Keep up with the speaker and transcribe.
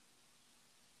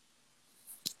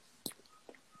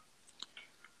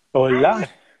Hola,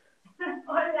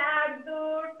 Hola,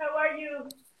 Artur. How are you?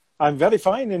 I'm very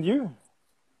fine, and you?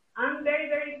 I'm very,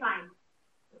 very fine.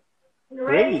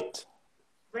 Ready?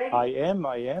 Great. I Ready? am,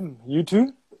 I am. You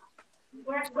too?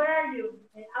 Where are you?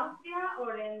 In Austria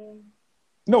or in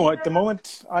No, at the Switzerland?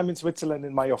 moment I'm in Switzerland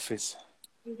in my office.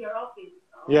 In your office?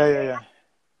 Yeah, yeah, Okay. yeah.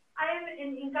 I am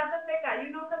in Casa Seca.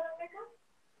 You know Casa Seca?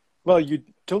 Well, you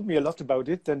told me a lot about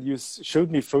it and you showed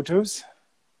me photos.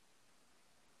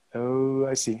 Oh,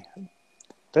 I see.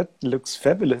 That looks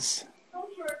fabulous. Oh,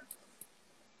 sure.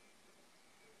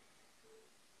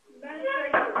 Very,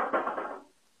 very good.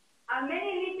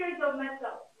 Many liters of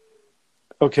metal.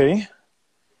 Okay.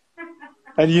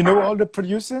 And you know all the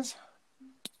producers?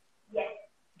 Yes.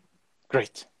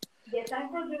 Great. Yes, I'm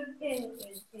produced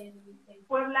in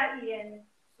Puebla y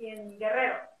en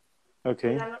Guerrero. En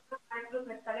Okay, la norte de los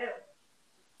mezcaleros.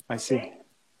 I see. Okay?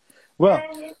 Well,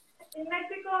 And in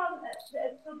Mexico,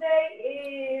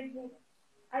 today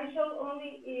I shall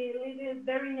only leave it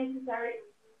very necessary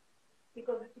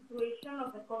because the situation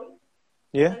of the COVID.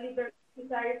 yeah, Only very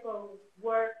necessary for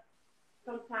work,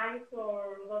 sometimes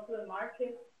for go to the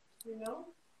market, you know.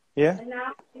 yeah. And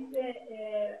now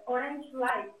it's orange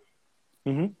light,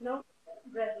 Mm-hmm. no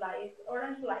red light, it's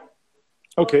orange light.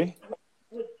 So Okay,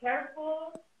 with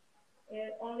careful,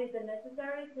 only the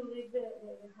necessary to leave the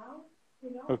house,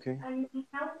 you know. okay. And in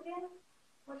Austria,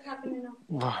 what's happening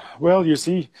now? Well, you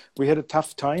see, we had a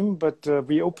tough time, but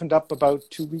we opened up about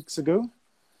 2 weeks ago.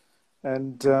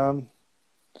 And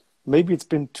maybe it's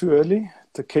been too early.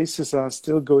 The cases are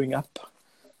still going up.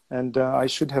 And I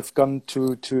should have gone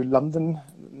to London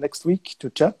next week to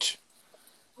judge.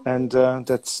 And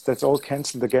that's all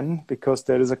cancelled again because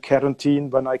there is a quarantine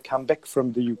when I come back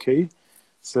from the UK.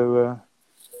 So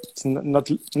it's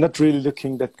not really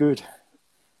looking that good.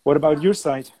 What about your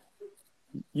side?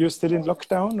 You're still in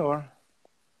lockdown or?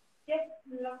 Yes,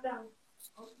 lockdown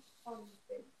on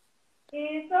this.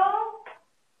 So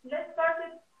let's start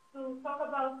to talk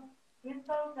about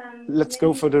missiles and Let's go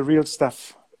many. for the real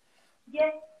stuff.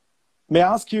 Yes, May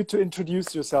I ask you to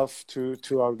introduce yourself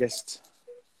to our guests?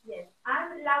 yes.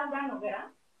 I'm Laura Noguera,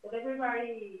 but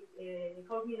everybody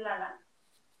calls me Lala.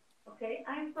 Okay,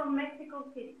 I'm from Mexico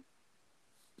City,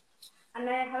 and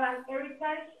I have an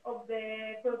heritage of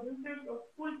the producers of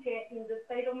pulque in the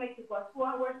state of Mexico, 2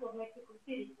 hours of Mexico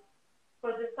City,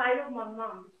 for the side of my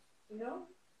mom. You know,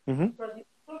 Mm-hmm. produce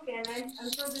pulque, and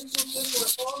I'm producing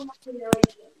pulque for all my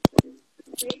generations.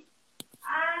 Okay.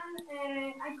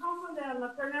 And I come from the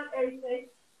maternal heritage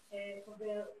of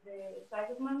the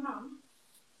side of my mom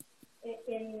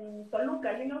in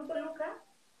Toluca. You know Toluca?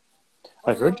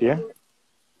 I Or heard, not yeah. Toluca?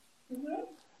 Mm-hmm.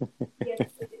 Yes.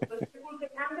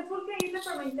 And the pulque is the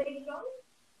fermentation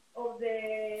of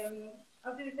the,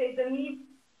 how do you say, the leaf,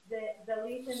 the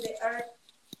leaf and the earth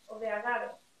of the agave.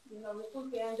 You know, the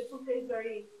pulque. And the pulque is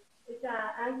it's an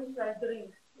ancestral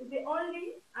drink. It's the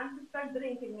only ancestral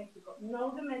drink in Mexico.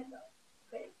 No the mezcal.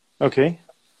 Okay? Okay.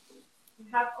 We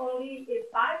have only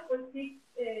 5 or 6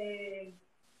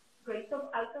 grades of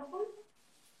alcohol,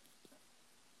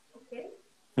 okay?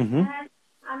 Mm-hmm. And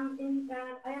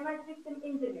I am a system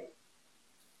engineer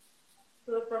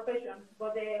to the profession,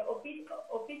 but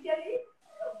officially,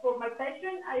 for my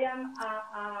passion, I am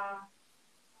a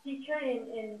teacher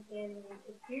in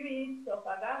spirits of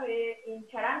agave, in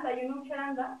charanda. You know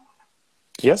charanda?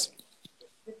 Yes.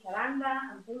 The charanda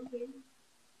and dulce.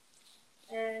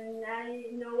 And I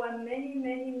know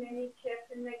many chefs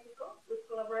in Mexico. We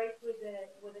collaborate with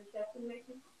the chefs in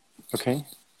Mexico. Okay.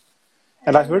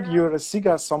 And I And heard you're a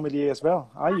cigar sommelier as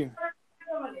well, are you?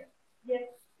 Somalia. Yes,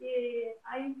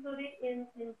 I studied in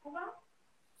Cuba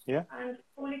Yeah. and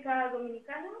República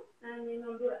Dominicana and in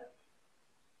Honduras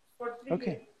for 3 years.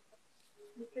 Okay.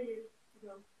 3 years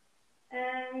ago.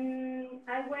 And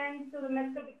I went to the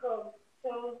Mexico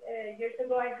because years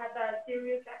ago I had a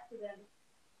serious accident,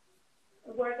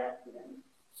 a work accident.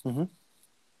 Mm-hmm.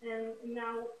 And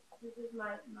now this is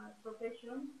my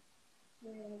profession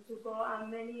to go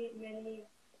on many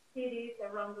cities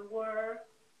around the world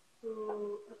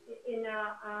to in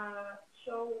a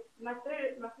show master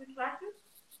classes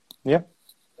Yeah.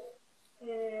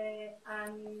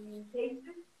 and tastes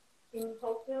in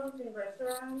hotels, in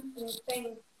restaurants in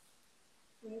Spain,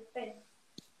 in Spain.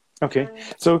 Okay.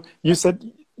 And So you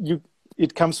said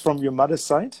it comes from your mother's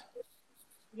side,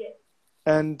 yes,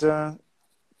 and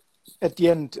at the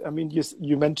end, I mean,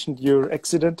 you mentioned your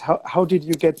accident. How did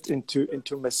you get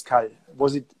into mezcal?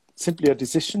 Was it simply a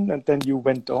decision and then you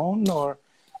went on, or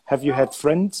have you had no,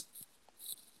 friends?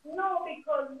 no,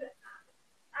 because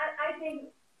I think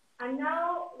I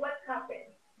know what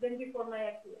happened then before my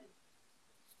accident.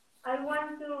 I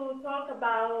want to talk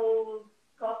about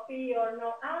coffee or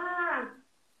no.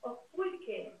 Of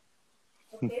pulque.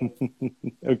 Okay.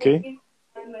 Okay.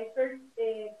 My first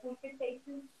pulque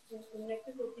tasting in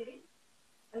Mexico City,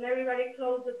 and everybody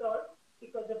closed the door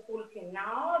because the pulque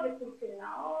now,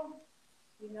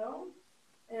 you know.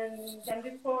 And then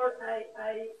before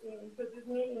I introduced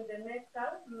me in the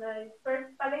Mezcal, my first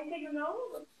palenque, you know,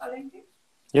 what's palenque?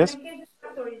 Yes. Palenque is the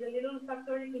factory, the little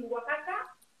factory in Oaxaca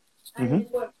and Mm-hmm. in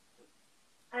Puebla.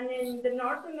 And in the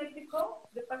north of Mexico,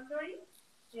 the factory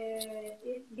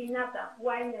is Vinata,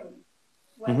 winery.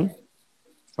 Mm-hmm. And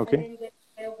Okay. in the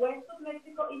west of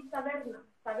Mexico is Taberna.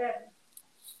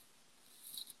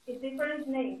 It's different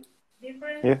names,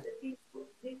 different Yeah. people,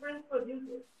 different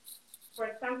producers. For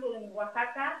example, in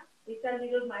Oaxaca, it's a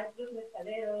little maestros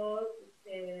mezcaleros,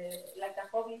 like a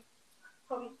hobby.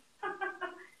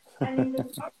 And in the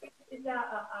north, it's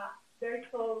a very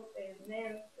cold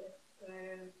name,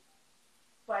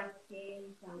 white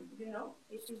skins, and you know,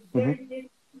 it is Mm-hmm. very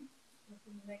different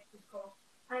in Mexico.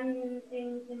 And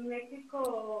in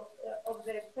Mexico, of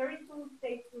the 32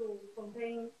 states to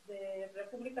contain the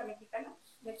República Mexicana,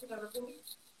 Mexican Republic,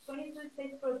 22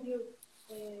 states produce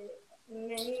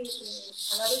many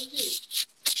agave trees.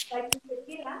 Like the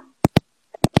tequila,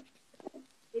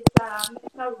 it's a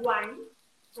mezcal wine,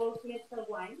 called mezcal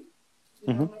wine, you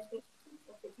Mm-hmm. know, mezcal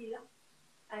of tequila,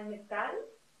 and mezcal,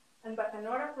 and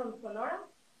bacanora from Sonora.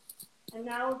 And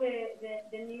now the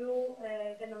new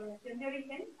denominación de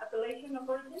origen, appellation of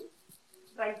origin,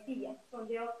 Raicilla, from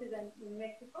the Occident in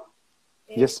Mexico.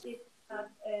 Yes. It's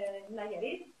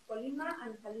Nayarit, Colima,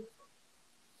 and Jalisco.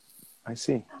 I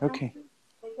see. Okay.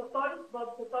 But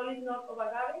sotol is not of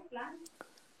agave plant.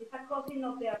 It's a cousin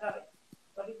of the agave,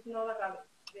 but it's not agave,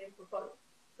 the sotol.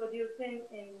 Produced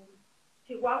in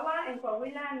Chihuahua, and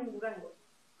Coahuila, and in Durango.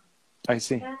 I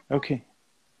see. Okay.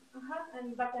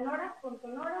 And Bacanora from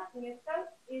Sonora, Mezcal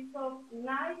is of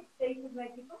 9 states of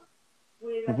Mexico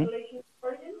with Mm-hmm. appellation of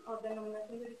origin or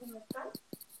denominación de origen Mezcal.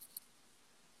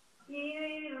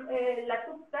 Y la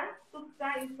Tuxta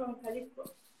is from Jalisco.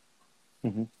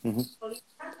 Mm-hmm. Mm-hmm.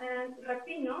 And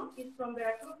Rapino is from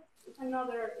Veracruz. It's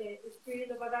another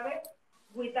spirit of agave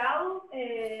without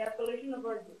appellation of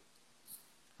origin.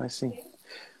 I see. Okay?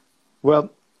 Well,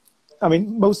 I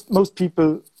mean, most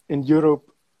people in Europe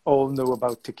all know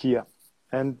about tequila,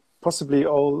 and possibly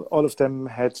all of them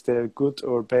had their good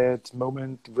or bad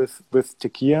moment with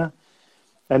tequila.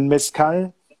 And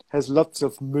mezcal has lots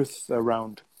of myth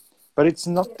around, but it's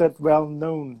not that well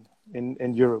known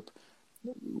in Europe.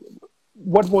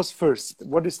 What was first?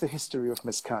 What is the history of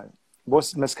mezcal?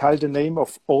 Was mezcal the name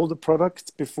of all the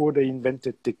products before they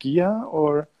invented tequila,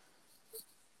 or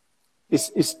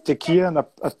is tequila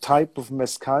a type of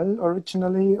mezcal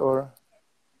originally, or?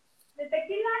 The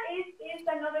tequila is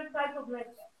another type of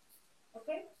mezcal,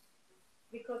 okay?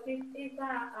 Because it's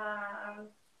a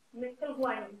mezcal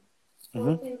wine Mm-hmm.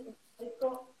 brought in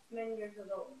Mexico many years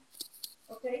ago,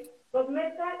 okay? But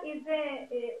mezcal is the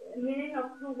meaning of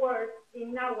two words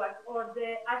in Nahuatl or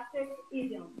the Aztec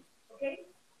idiom, okay?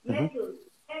 Mm-hmm. Metul,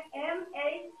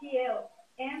 M-A-T-L,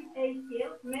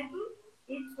 M-A-T-L, metul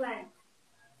is plant,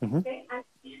 Mm-hmm. okay? And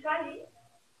Ixcali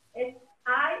is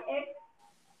I-X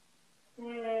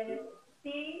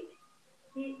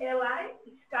C-E-L-I,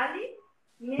 Ixcali,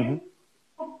 means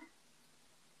cook.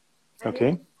 And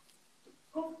Okay. it's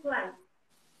cook plant,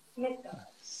 mezcal.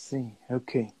 See.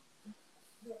 Okay.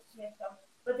 Yes, mezcal.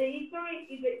 But the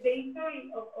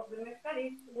history of the mezcal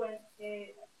is when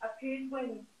appeared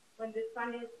when the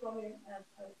Spaniards come in and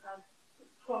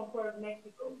conquered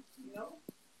Mexico, you know,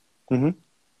 Mm-hmm.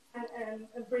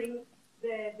 and bring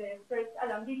the first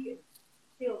alambiques,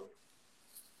 still,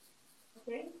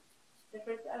 okay. The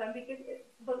first alambiques,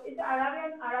 but it's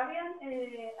Arabian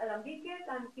alambiques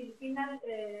and Filipino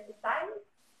style,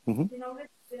 Mm-hmm. you know, the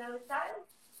Filipino style,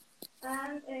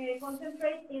 and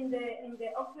concentrate in the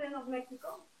occident of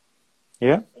Mexico,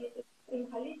 Yeah. in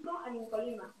Jalisco and in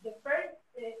Colima. The first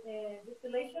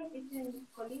distillation is in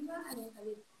Colima and in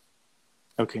Jalisco.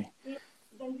 Okay.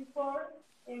 Then before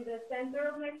in the center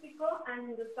of Mexico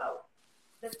and in the south.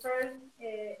 The first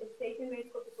state in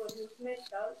Mexico to produce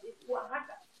mezcal is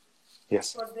Oaxaca.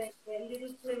 Yes. For the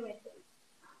little climate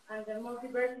and the more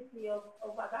diversity of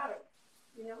agave,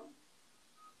 you know.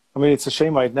 I mean, it's a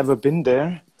shame I'd never been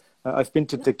there. I've been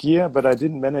to Tequila, but I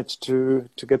didn't manage to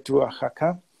get to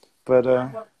Oaxaca. But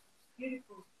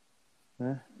Beautiful.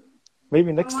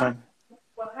 maybe next time.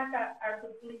 Oaxaca are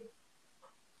complete.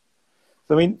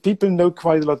 I mean, people know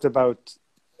quite a lot about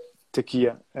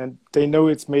tequila, and they know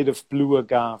it's made of blue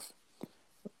agave.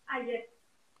 Yes.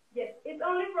 Yes. It's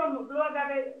only from blue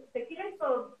agave. Tequila is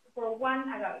for one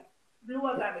agave, blue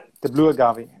agave. The blue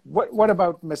agave. What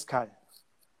about mezcal?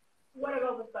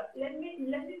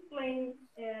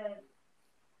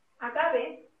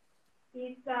 agave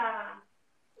is the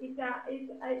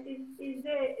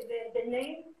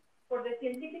name for the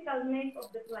scientific name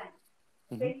of the plant.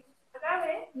 Okay,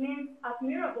 agave means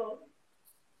admirable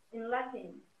in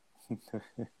Latin.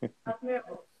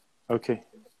 Admirable. Okay.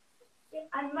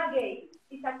 And maguey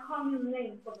is a common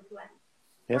name for the plant.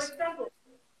 Yes. For example,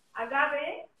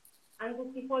 agave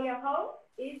angustifolia Hall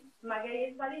is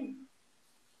maguey espadín.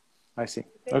 I see.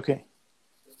 Okay.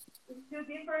 It's two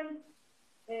different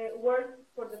words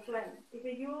for the plant. If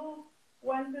you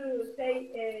want to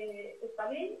say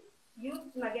espadín,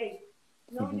 use maguey.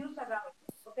 No use agave.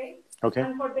 Okay? Okay.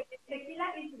 And for the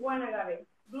tequila, it's one agave.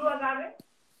 Blue agave,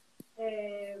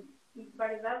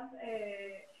 variedad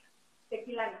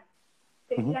tequilana.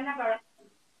 Tequilana variety.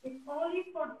 It's only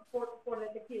for the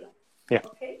tequila. Yeah.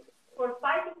 Okay? For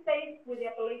 5 states with the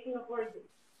appellation of origin: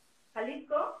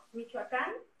 Jalisco,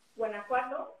 Michoacán,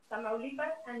 Guanajuato,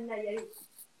 Tamaulipas, and Nayarit.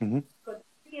 Because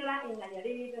tequila in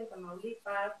Nayarit and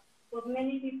Tamaulipas, but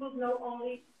many people know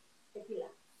only tequila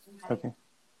in Jalisco. Okay.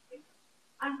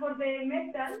 And for the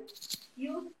mezcal,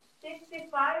 use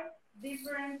 65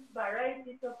 different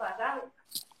varieties of agave.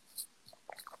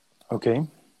 Okay.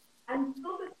 And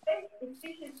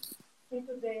species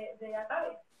into the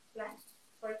agave plant.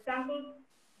 For example,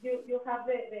 you have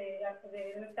the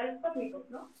mezcal cósmicos,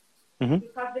 no?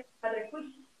 You have the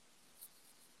madrecuich.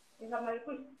 You have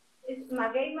madrecuich. It's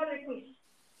maguey madrecuich.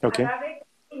 Okay. Agave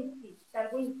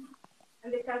Tarwinski.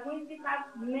 And the Tarwinski has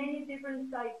many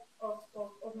different types of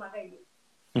maguey.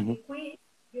 Picuit,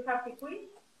 you have picuit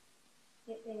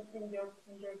in your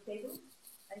table,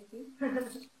 I see.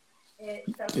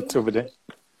 It's over there.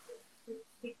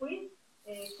 Picuit,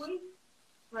 quit,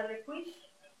 madrecuich,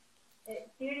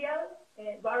 cereal,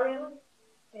 barrel,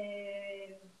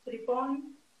 tripon,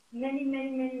 many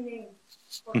names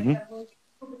for the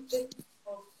Tarwinski.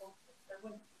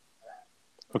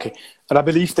 Okay. And I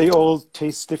believe they all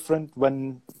taste different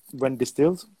when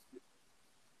distilled.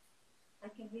 I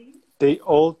can hear you. They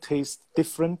all taste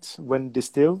different when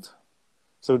distilled.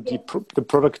 So Yes. the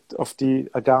product of the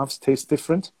agaves tastes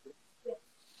different.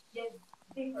 Yes,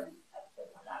 different as the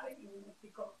agave in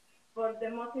Mexico. But the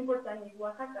most important is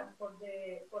Oaxaca for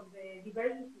the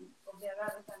diversity of the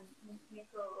agaves and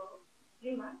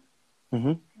microclimates.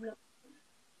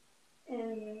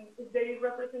 And it's very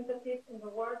representative in the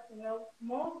world.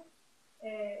 More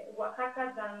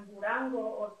Oaxaca than Durango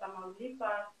or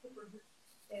Tamaulipas to produce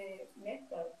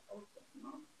mezcal also,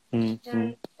 no?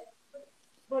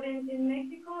 But in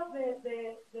Mexico,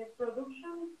 the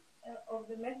production of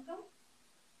the mezcal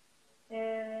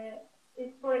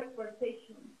is for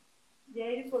exportation. The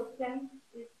 80%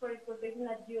 is for exportation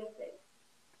at USA.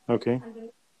 Okay.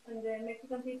 And the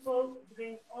Mexican people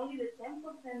drink only the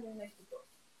 10% in Mexico,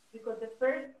 because the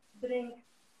first drink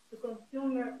to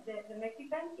consumer the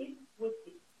Mexican is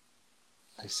whiskey.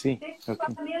 I see. 6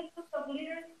 millions of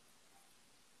liters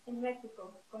in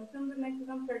Mexico consume the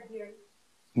Mexican per year.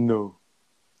 No.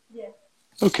 Yes.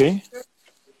 Okay.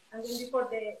 And then before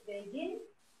the gin,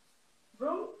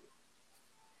 rum,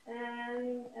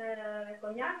 and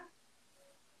cognac,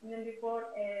 and then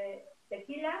before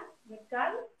tequila,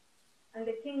 mezcal, and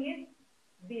the king is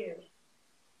beer.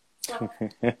 So,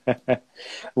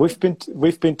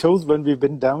 we've been told when we've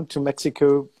been down to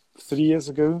Mexico 3 years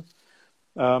ago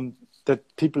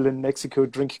that people in Mexico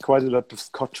drink quite a lot of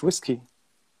Scotch whiskey.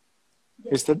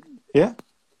 yes. Is that yeah?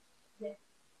 Yes.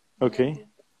 Okay.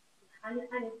 And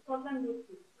Scotland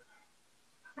whiskey.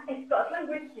 Scotland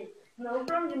whiskey. No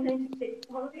from the United States.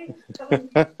 Only Scotland.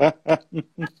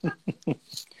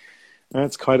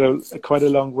 That's quite a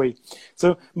long way.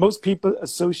 So most people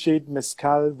associate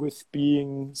mezcal with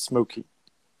being smoky.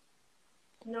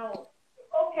 No.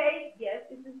 Okay, yes,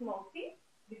 it is smoky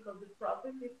because the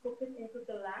process is cooked into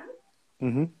the land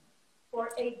for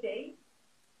 8 days.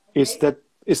 Okay?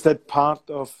 Is that part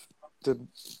of the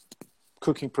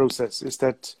cooking process? Is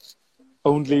that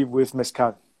only with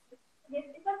mezcal? Yes,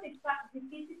 it's a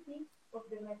specificity of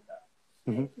the mezcal.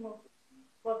 Smoky.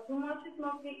 But too much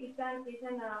smoky is a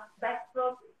bad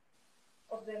process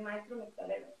of the maestro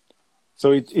mezcalero.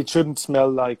 So it shouldn't smell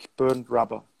like burnt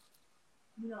rubber.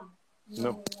 No.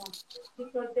 No.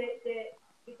 Because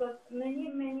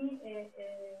many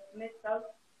mezcals,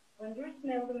 when you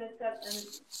smell the mezcal and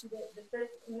the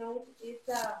first note is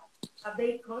a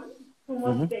bacon, too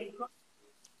much bacon,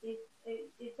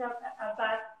 it's a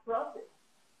bad process.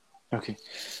 Okay.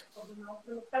 Of the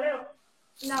maestro mezcalero.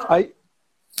 Now,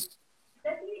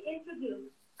 let me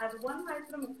introduce as one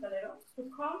maestro mezcalero to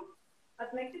come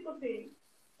at Mexico City,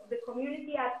 of the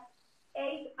community at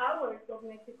 8 hours of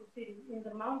Mexico City in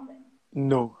the mountains.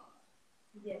 No.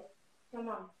 Yes, come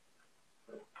on.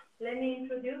 let me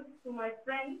introduce to my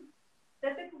friend.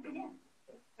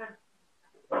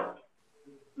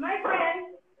 My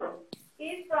friend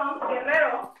is from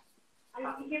Guerrero, and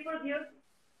he produced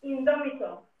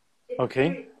Indomito.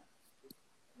 Okay.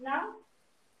 Now?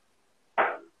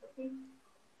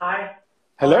 Hi.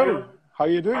 Hello. How are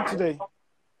you doing today?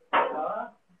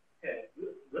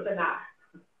 Guten Abend.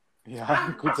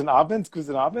 Ja, guten Abend,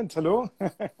 guten Abend. Hello.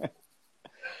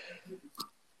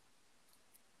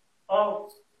 Oh,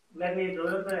 let me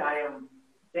introduce. I am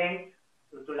thanks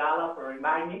to Laura for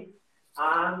inviting me,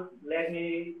 and let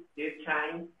me this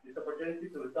opportunity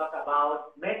to talk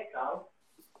about Mezcal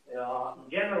in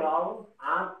general,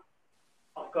 and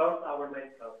of course our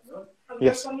Mezcal. No?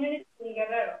 Yes. Community in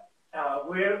Guerrero.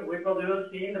 We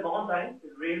produce in the mountains,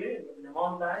 really in the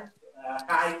mountains,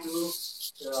 high to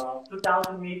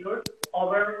 2,000 meters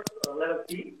over level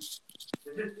sea.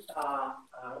 This is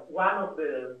one of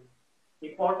the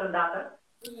important data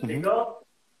because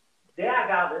the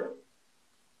agave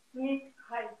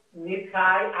Needs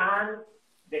high, and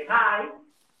the high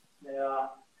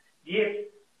gives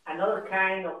another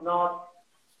kind of note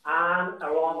and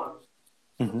aroma.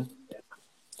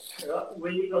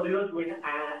 We produce with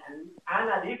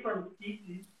a different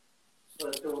species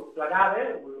to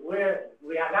agave.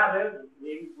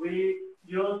 We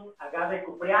use agave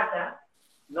cupreata,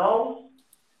 nose,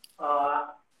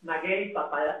 maguey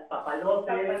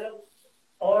papalote,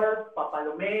 or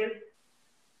papalomel,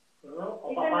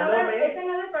 or papalome. It's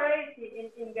another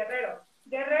variety in Guerrero.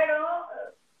 Guerrero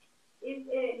is,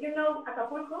 you know,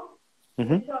 Acapulco?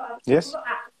 So, Yes.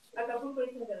 Acapulco is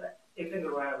in Guerrero. It's in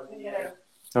Guerrero. Guerrero.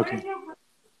 Okay.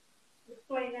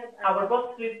 Explain it. Our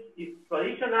process is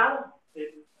traditional.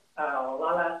 It's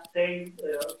Lala saying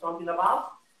something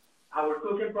about. Our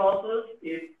cooking process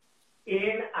is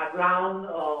in a ground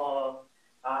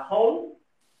hole.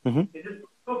 This is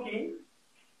cooking.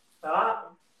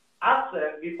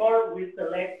 Before we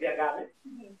select the agave,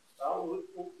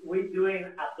 we're doing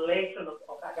a selection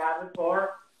of agave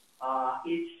for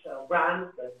each brand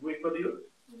that we produce.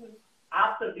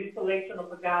 After this selection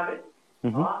of agave,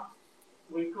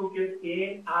 we cook it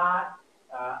in a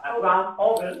ground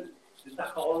oven. There's a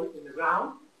hole in the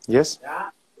ground. Yes.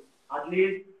 At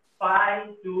least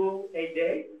 5 to 8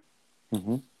 days.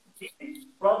 This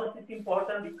process is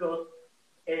important because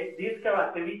this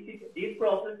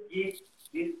process gives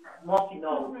this smoky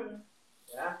note.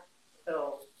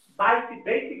 So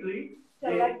basically,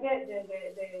 like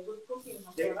the good cooking.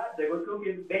 The good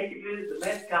cooking, basically, the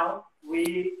mezcal,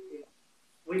 we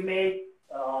make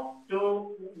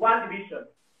one division.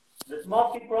 The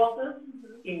smoky process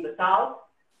in the south,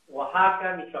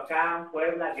 Oaxaca, Michoacán,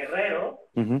 Puebla, Guerrero.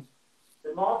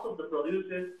 The most of the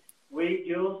producers, we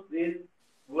use this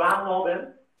ground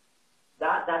oven.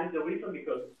 That is the reason,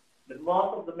 because the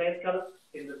most of the mezcal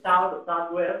in the south or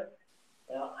southwest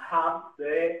have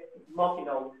the smoky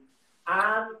note.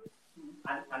 And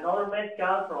another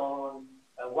mezcal from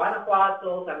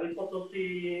Guanajuato, San Luis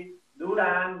Potosí,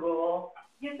 Durango.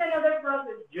 Use another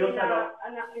process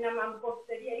in a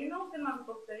mamposteria. You know the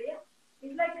mamposteria?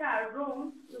 It's like a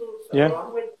room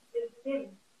with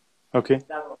steam. Okay.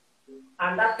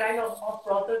 And that kind of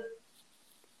process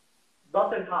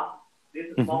doesn't have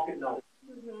this smoky note.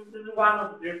 This is one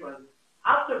of the differences.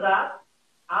 After that,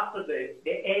 after the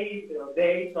 8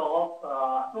 days of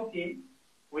cooking,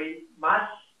 we mash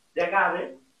the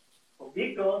agave,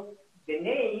 because the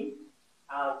name,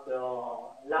 as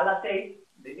Lala says,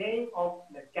 the name of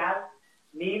mezcal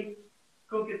means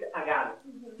cooked agave.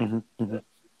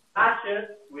 Ashes,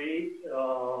 we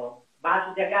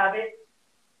mash the agave,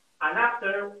 and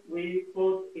after we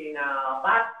put in a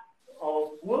vat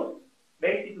of wood,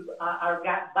 basically our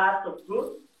vat of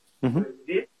wood, with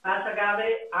this mashed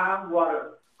agave and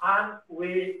water. And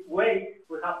we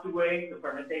have to wait the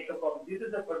fermentation process. This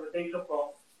is the fermentation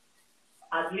process.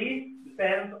 At least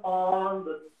depends on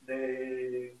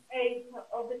the age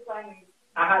of the climate.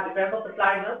 Depends on the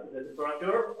climate, the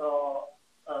temperature.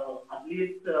 At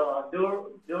least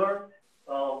during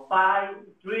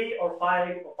 3 or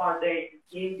 5 days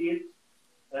in this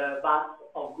vat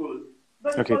of wood.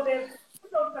 But for the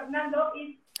Fernando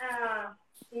is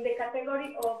in the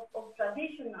category of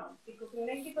traditional, because in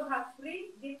Mexico has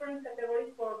 3 different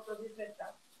categories for this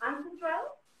mezcal.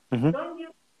 Ancestral, don't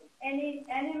use any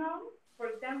animal, for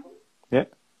example. Yeah.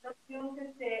 Don't use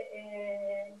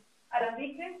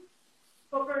alambique,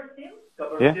 copper steel.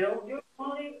 You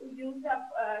only use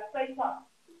clay pot.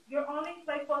 You're only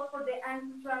clay pot for the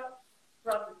ancestral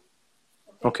process.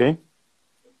 Okay.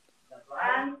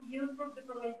 And use for the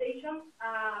fermentation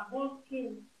bull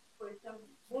skin, for example,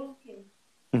 bull skin.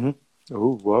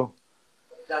 Oh, wow.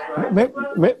 That's right.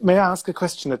 may I ask a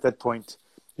question at that point?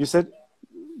 You said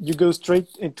you go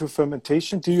straight into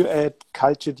fermentation. Do you add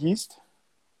cultured yeast?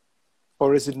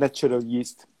 Or is it natural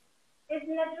yeast? It's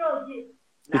natural yeast.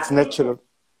 It's natural.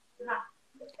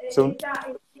 So, it's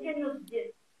indigenous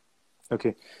yeast.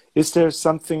 okay. Is there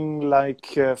something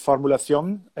like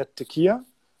formulation at tequila?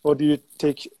 Or do you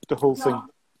take the whole thing? No,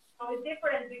 it's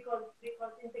different because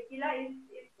in tequila it's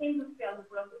industrial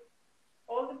process.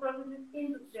 All the process is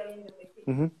industrial in the tequila.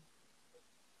 Mm-hmm.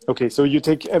 Okay, so you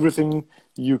take everything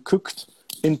you cooked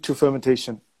into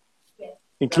fermentation, yes,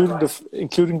 including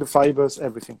the fibers,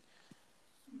 everything.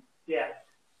 Yes,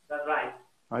 that's right.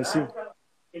 I see.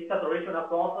 It's a traditional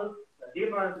process. The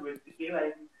difference with tequila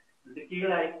is the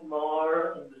tequila is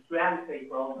more industrialized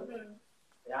process. Mm-hmm.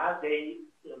 Yeah, they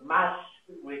mash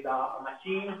with a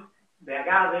machine the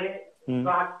agave,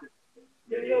 extract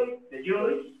the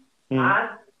juice, and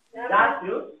that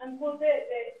juice, and put the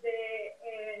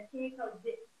chemical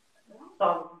dip.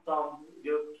 Some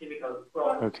chemical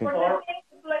products. Okay. For the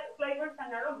flavors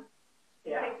and aromas.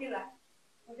 Yeah. Tequila.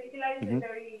 Tequila is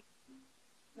very,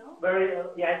 no? Very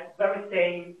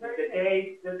same. The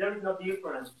taste, there is no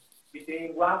difference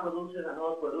between one producer and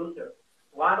another producer.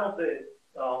 One of the,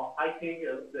 I think,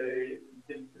 the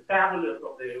fabulous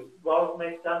of the world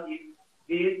Mezcal is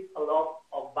this a lot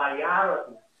of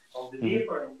variety of the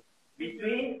difference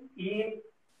between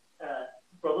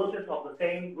producers of the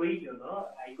same region. No?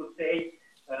 I could say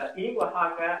in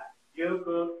Oaxaca, you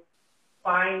could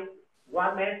find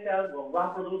one mezcal or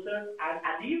one producer and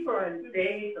a different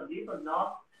taste and different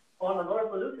notes on another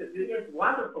producer. This is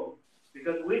wonderful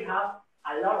because we have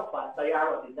a lot of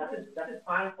variety. That is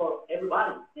fine for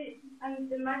everybody. See, and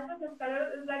the master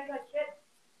mezcal is like a chef.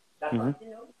 That's right. You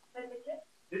know, like a chef.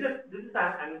 This is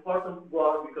an important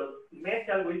word because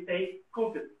mezcal we say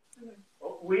cooked.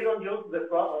 We don't use this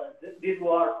word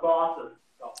process.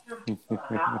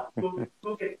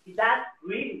 Cook it. That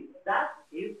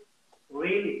is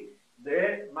really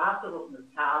the master of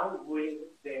mezcal with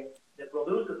the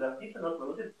producers, the artisanal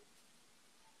producers.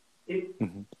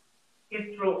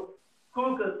 It's true.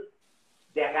 Cooked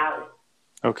the agave.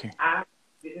 Okay. And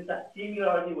this is a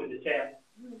similarity with the chef.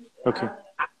 Okay.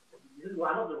 This is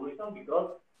one of the reasons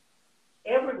because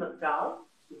every mezcal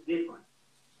is different.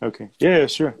 Okay. Yeah,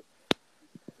 sure.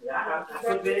 Yeah, it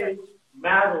could be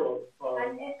marvelous.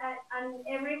 And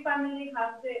every family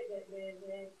has the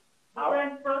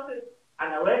different process.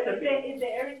 And a recipe. It's the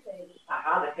heritage.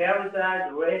 The heritage,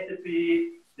 the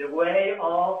recipe, the way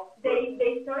of... The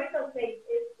historical taste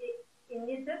is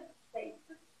in this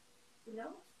taste, you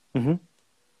know? Mm-hmm.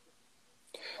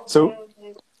 So,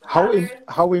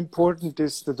 how important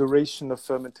is the duration of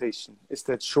fermentation? Is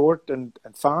that short and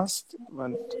fast?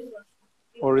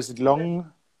 Or is it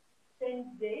long?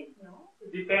 10 days, no?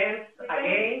 It depends,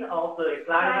 again, of the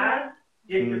climate.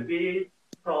 It could be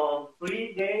from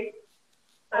 3 days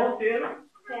until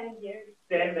 10 years.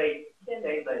 10 days. 10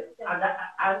 days.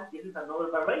 And this is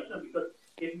another variation because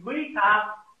if we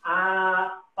have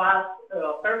fast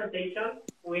fermentation,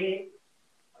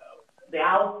 the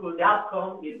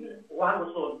outcome is one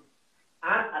result.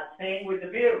 And same with the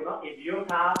beer, no? If you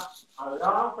have a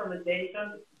long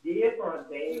fermentation, different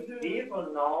days,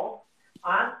 different notes,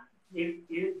 and if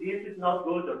this is not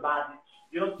good or bad,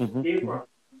 it's just different.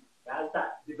 That's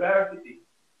that diversity,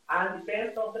 and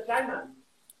depends on the climate.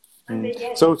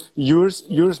 So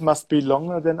yours must be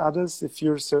longer than others if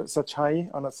you're such high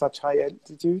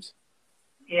altitude.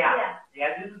 Yeah.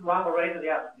 This is one variety.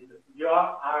 Yeah,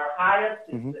 our highest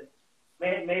is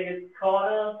maybe it's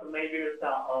colors, maybe it's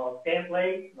a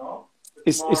template. No,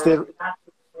 is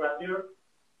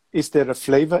there a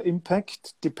flavor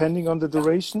impact depending on the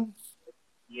duration?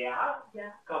 Yeah,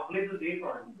 completely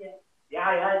different.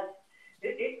 Yeah.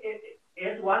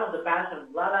 It's one of the passions.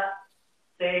 Laura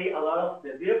say a lot of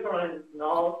the different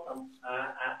notes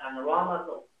and aromas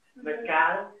of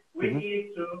mezcal. We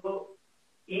need to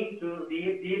deep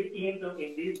into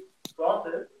in this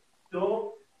process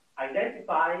to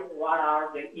identify what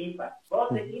are the impacts. But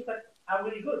the impacts are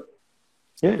really good.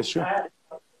 Yeah, sure.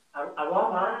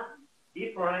 Aroma,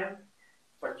 different,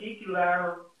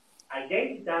 particular,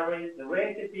 identity, the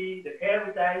recipe, the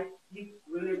heritage is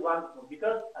really wonderful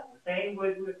because at the same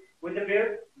with the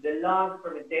beer, the long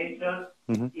fermentation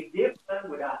is different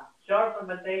with a short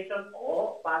fermentation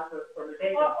or faster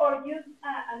fermentation. Or use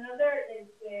another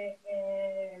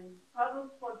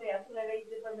product for the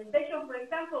accelerated fermentation. For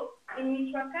example, in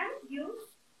Michoacán, use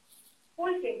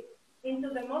pulque into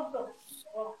the mosto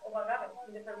of agave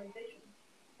in the fermentation.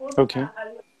 Put a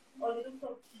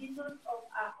little pieces of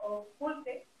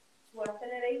pulque to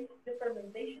accelerate the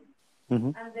fermentation.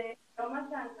 And the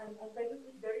aromas and flavors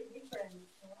is very different.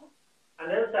 You know? And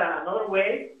there's another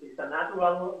way, it's a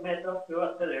natural method to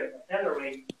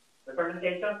accelerate the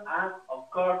fermentation and, of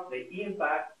course, the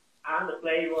impact and the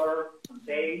flavor,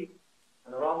 taste,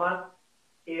 and aroma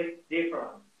is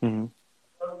different. Mm-hmm.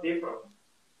 It's different.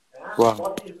 Yeah? Wow.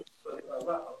 What is,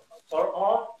 for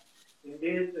us, in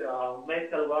this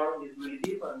mezcal world is really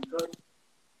different because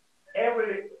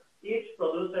each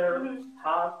producer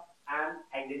has an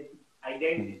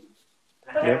identity.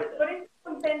 Yeah. But it's a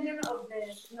compendium of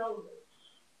the knowledge.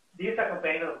 This is a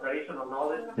compendium of traditional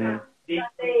knowledge. They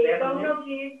don't know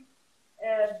this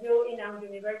you in our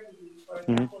university, for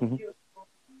example. You,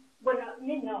 well,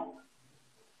 me no.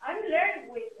 I'm learning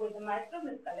with the maestros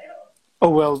mezcaleros. Oh,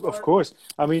 well, of course.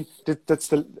 I mean,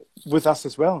 that's with us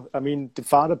as well. I mean, the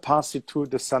father passed it to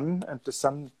the son and the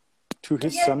son to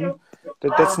his son.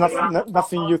 That's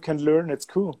nothing you can learn. It's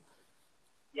cool.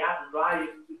 Yeah, right.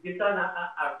 It's an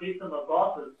artisanal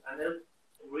process, and it's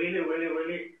really, really,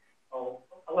 really,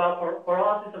 well, for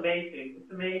us, it's amazing.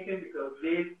 It's amazing because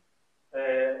this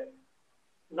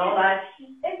knowledge.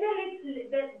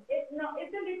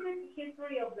 It's a liquid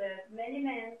history of the many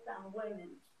men and women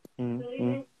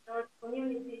living in our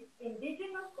communities,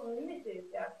 indigenous communities,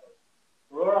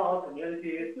 rural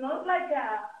communities. It's not like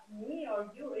me or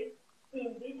you. It's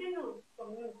indigenous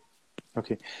communities.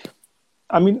 Okay.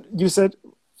 I mean, you said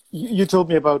you told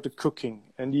me about the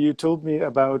cooking, and you told me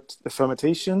about the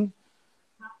fermentation.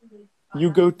 You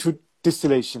go to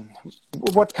distillation.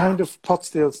 What kind of pot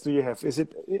stills do you have? Is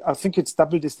it? I think it's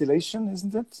double distillation,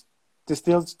 isn't it?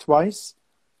 Distilled twice.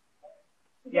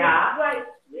 Yeah. Right.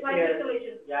 Twice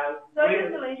distillation. Yeah. Twice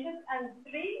distillation and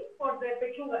 3 for the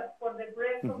pechuga, for the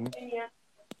breast of any animal.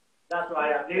 That's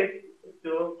right. At least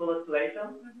two distillation.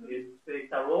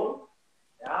 It's a rule.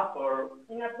 Yeah. For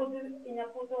in a puto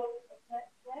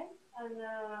and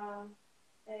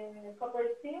copper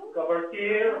steel. Copper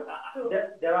steel.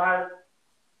 There are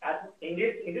in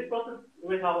this process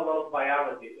we have a lot of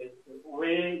variety.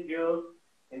 We use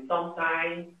in some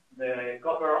time the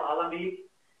copper alembic.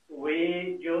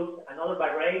 We use another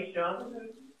variation.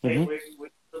 We use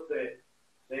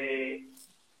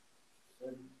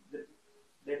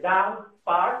the down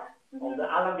part of the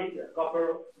alembic, the copper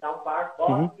down part,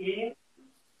 but in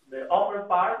the upper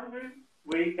part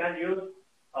we can use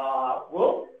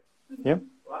wood. Yeah.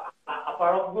 A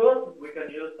part of wood, we can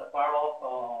use a part of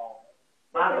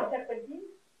barro.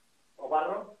 Or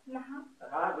barro.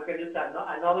 We can use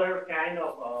another kind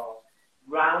of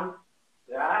ground,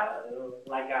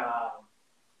 like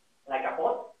a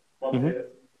pot, but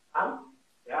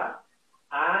yeah.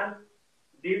 And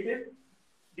this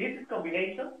is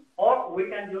combination, or we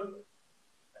can use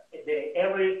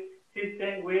every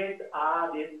system with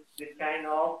this kind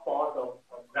of pot of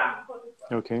ground.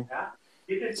 Okay. Yeah.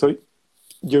 So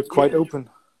you're quite open.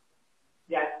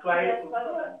 Yeah,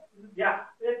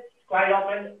 it's quite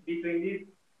open between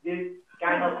this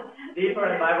kind of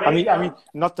different variations. I mean,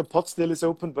 not the pot still is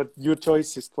open, but your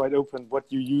choice is quite open. What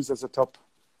you use as a top.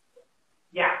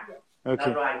 Yeah. Okay.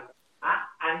 That's right.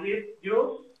 And this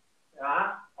juice,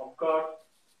 of course,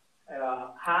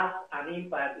 has an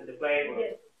impact in the flavor.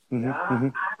 Yes.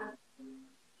 And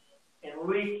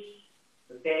enrich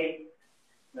the taste.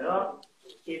 You know,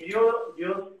 if you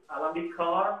use alembic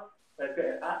copper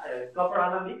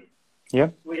alembic,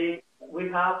 we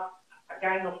have a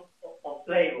kind of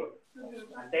flavor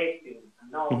and tasting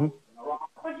and knowledge.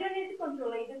 But you need to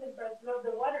control the temperature of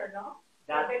the water, no?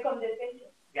 That's the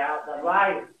condensation. Yeah, that's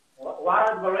right.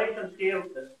 Water evaporation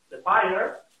kills the fire.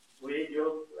 We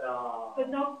use. But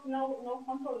no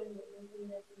control in the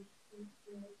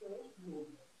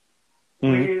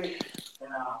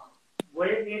we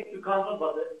need to control,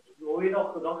 but we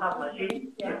don't have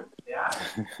machines. Yeah.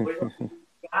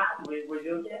 We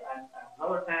use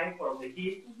another tank for the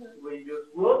heat. We use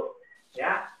wood.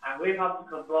 Yeah, and we have to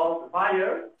control the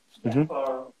fire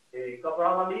for the copper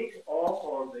alembic or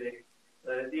for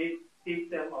this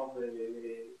system of the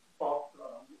pot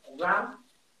ground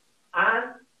and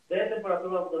the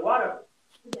temperature of the water.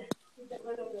 The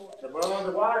temperature of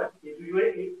the water.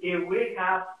 If we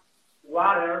have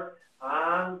water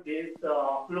and this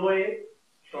fluid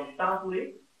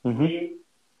constantly, we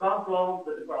control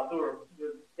the temperature, the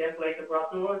template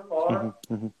temperature for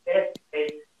that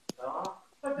state.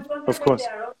 Of course.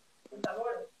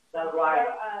 That's right.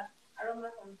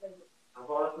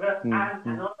 And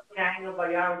another kind of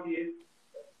variety is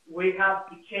we have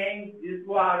to change this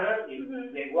water.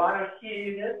 If the water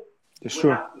heated, we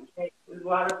have to change this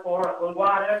water for cold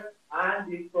water,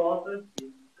 and this process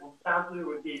is constantly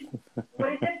repeated.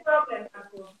 What is the problem,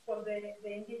 for the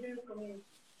indigenous community?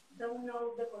 Don't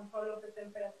know the control of the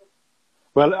temperature.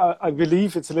 Well, I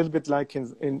believe it's a little bit like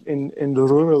in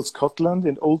rural Scotland,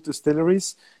 in old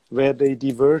distilleries, where they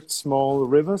divert small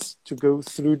rivers to go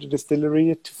through the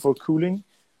distillery for cooling.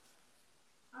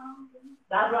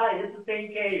 That's right. It's the same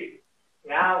case.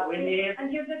 Yeah, we need.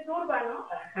 And use the turba, no?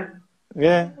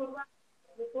 Yeah.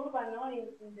 The turba, no? In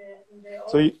the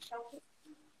So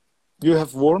you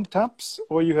have warm taps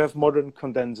or you have modern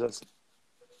condensers?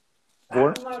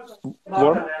 Warm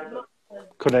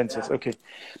condensers. Yeah. Okay.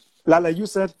 Lala, you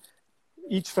said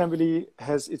each family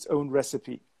has its own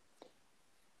recipe.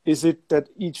 Is it that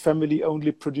each family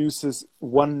only produces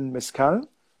one mezcal,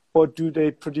 or do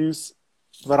they produce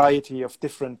variety of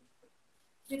different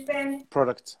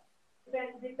products?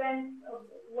 Depends on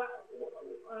what,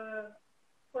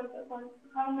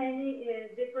 how many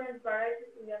different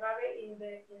varieties in the agave in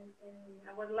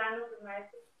our land of the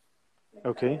United.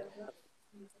 Okay.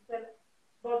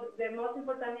 But the most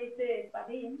important is the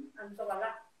Padín and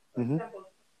Tobalá, for example,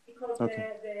 because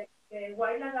the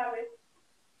wild agave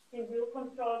will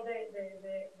control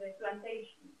the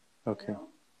plantation. Okay. You know?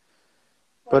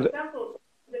 For example,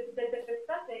 the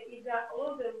pestate is an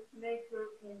older nature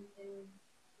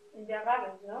in the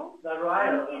agave, no? That's right.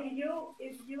 And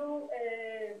if you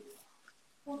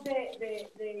put the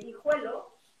hijuelo,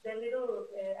 the little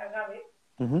agave,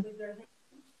 with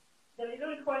the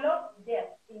little hijuelo, yes,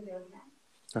 in their hand.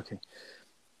 Okay.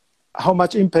 How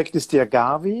much impact is the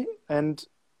agave, and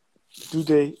do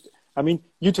they? I mean,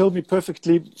 you told me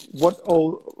perfectly what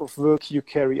all of work you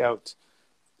carry out.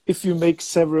 If you make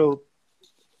several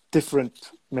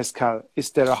different mezcal,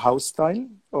 is there a house style,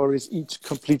 or is each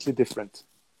completely different?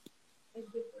 It's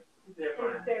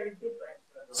different. It's very different.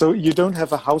 So you don't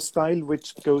have a house style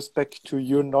which goes back to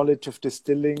your knowledge of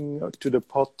distilling, to the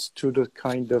pot, to the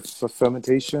kind of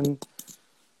fermentation.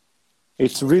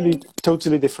 It's really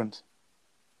totally different.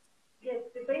 Yes,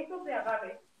 the base of the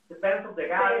agave. Depends on the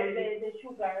agave. The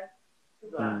sugar, the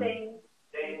stain,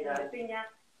 the piña,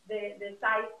 the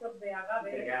size of the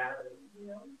agave. You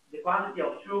know? The quantity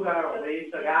of sugar of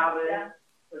each agave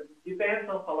depends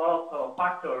on a lot of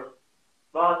factors.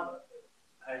 But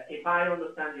if I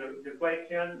understand your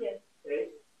question, yes.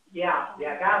 The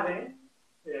agave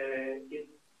is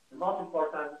the most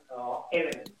important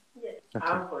element. Yes. Okay.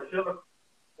 And for sure,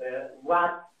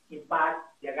 what impacts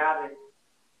the agave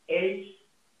age,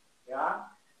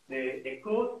 the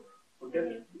cook,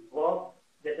 because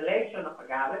the selection of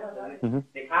agave,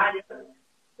 the higher,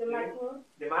 the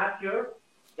mature,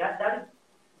 that is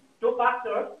two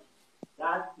factors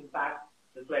that impact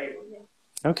the flavor.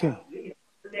 Okay.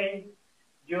 It's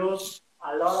use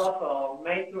a lot of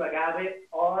mature agave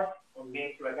or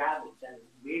unmature agave that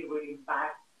will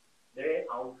impact the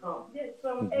outcome. Yes,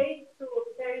 from 8 to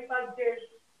 35 years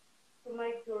to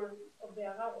mature of the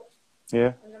agave.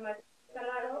 Yeah. And the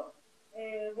Mezcalaro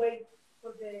waits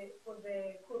for the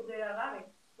agave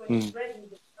when it's ready.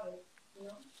 The agave, you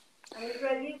know, and it's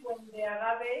ready when the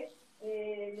agave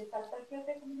le falta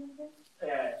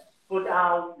el put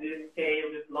out this tail,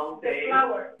 this long tail, the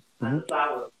flower. And the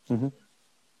flower.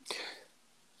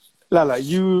 Lala,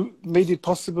 you made it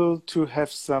possible to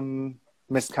have some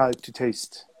mezcal to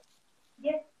taste.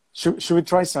 Yes. Should we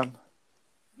try some?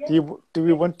 Yes. Do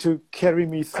you want to carry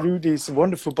me through these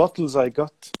wonderful bottles I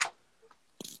got?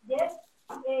 Yes.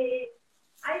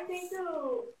 I think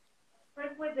to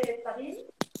first with the Padín.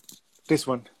 This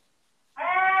one. Hey,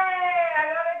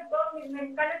 agave es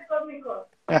mezcal es cósmico.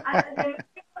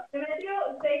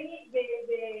 Demetrio say me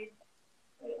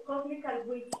the cosmical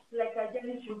witch like a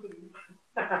jelly sugar.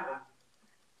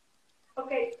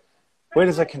 Okay. Wait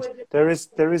a second.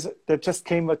 There just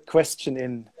came a question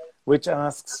in which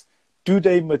asks, do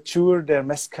they mature their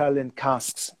mezcal in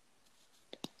casks?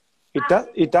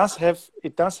 It does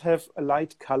have a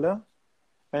light color,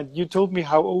 and you told me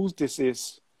how old this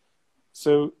is.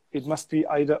 So it must be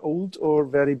either old or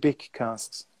very big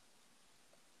casks.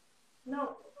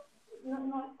 No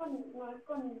es con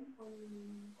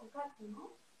casco,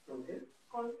 ¿no? Okay.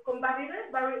 Con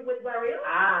barriles, with barrels.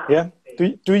 Yeah.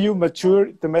 Do you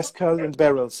mature the mezcal in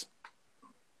barrels?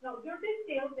 No, you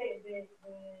distill the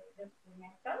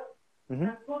mezcal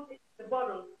and put the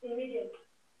bottles immediately.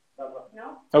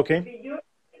 No. Okay. If you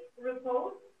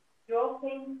repose, you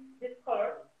obtain this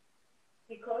color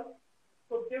because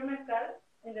put your mezcal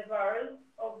in the barrel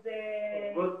of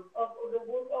the wood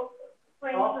of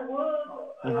French wood,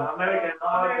 American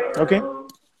Okay.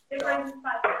 different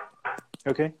styles.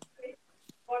 Okay.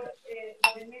 But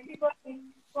in Mexico is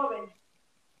joven.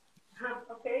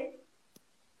 Okay.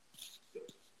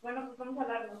 Bueno, pues vamos a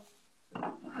hablarlo.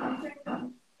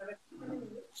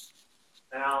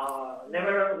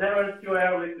 Never too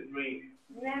early to drink.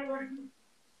 Never.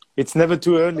 It's never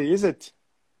too early, is it?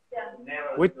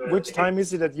 Which time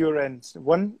is it at your end?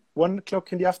 1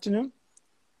 o'clock in the afternoon?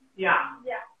 Yeah.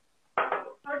 Yeah.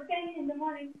 Or 10 in the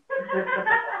morning.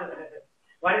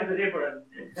 What is the difference?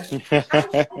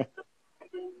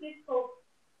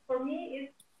 For me,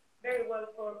 it's very well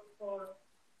for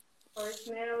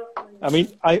smell. I mean,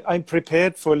 I'm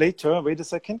prepared for later. Wait a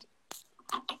second.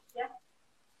 Yeah.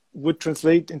 Would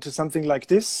translate into something like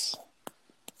this.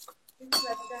 It's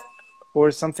like that.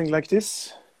 Or something like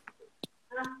this.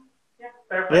 Yeah.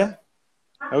 Perfect. Yeah?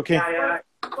 Okay. Yeah.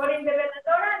 But in the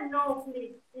veladora, no,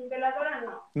 please. In veladora,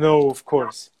 no. No, of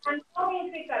course. And no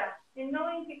in jicara. And no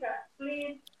in jicara.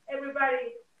 Please,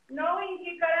 everybody. No in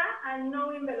jicara and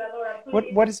no in veladora,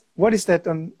 please. What is that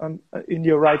on in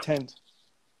your right hand?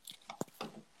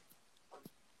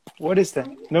 What is that?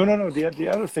 No. The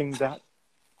other thing that.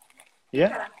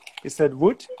 Yeah? Is that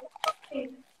wood?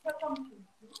 It's a pumpkin.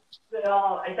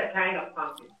 So it's a kind of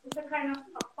pumpkin. It's a kind of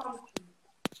pumpkin.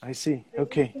 I see.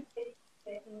 Okay.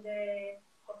 In the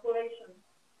population.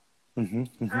 Mm-hmm.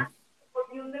 And for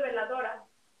use the veladora.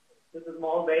 This is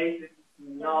more basic,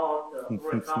 not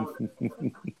recommended.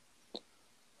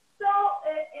 So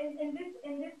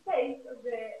in this case of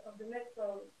the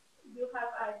mezcal, you have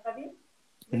a espadín.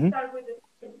 We start with the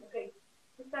okay.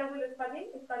 We start with espadín.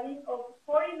 Espadín of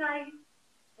 49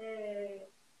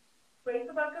 grains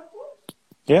of alcohol.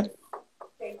 Yeah.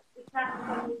 Okay, it's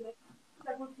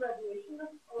a good graduation of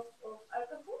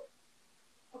alcohol.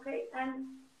 Okay, and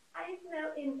I smell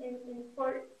in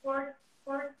four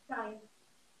times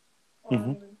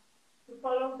to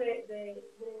follow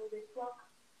the clock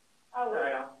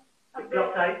hour. The clock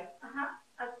side.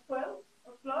 At 12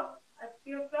 o'clock, at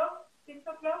 3 o'clock, 6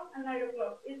 o'clock, and 9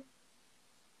 o'clock. It's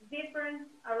different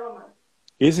aromas.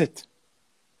 Is it?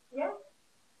 Yes.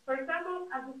 For example,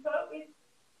 at the 12 it's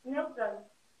neutral.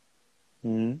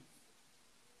 Mm-hmm.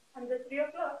 And the 3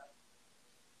 o'clock,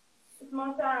 it's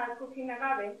more cooking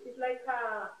agave. It's like a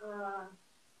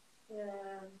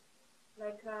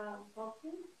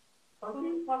pumpkin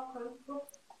cook.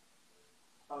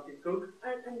 Pumpkin cook.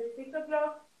 And the 6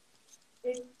 o'clock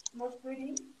is more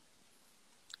sweetie.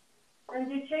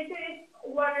 And the chaser is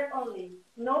water only,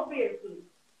 no beer, please.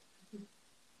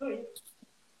 Please.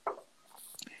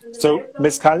 So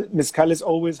mezcal is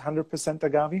always 100%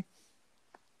 agave?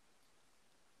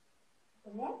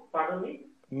 Pardon me?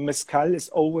 Mezcal is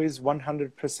always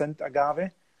 100%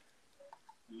 agave?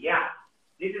 Yeah.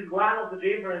 This is one of the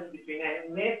differences between a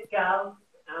mezcal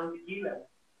and tequila.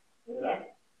 Yes.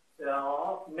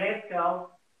 So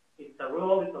mezcal, it's a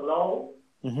rule, it's a law,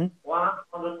 100%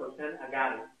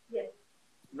 agave. Yes.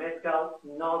 Mezcal,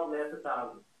 not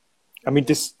necessarily. I mean,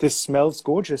 this smells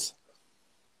gorgeous.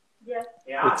 Yes.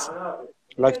 Yeah. It's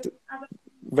like the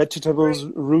vegetables,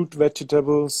 root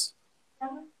vegetables,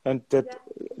 and that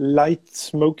light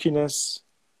smokiness.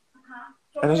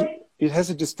 And it has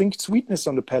a distinct sweetness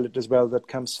on the palate as well that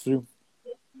comes through.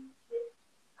 Yes.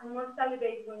 And more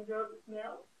salivate when you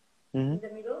smell in the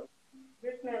middle.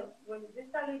 You smell when you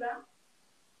saliva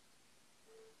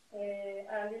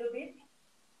a little bit.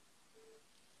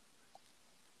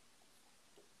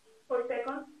 4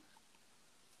 seconds.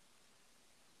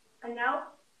 And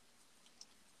now,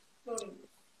 moving.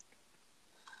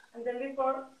 And then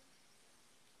before.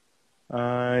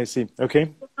 I see.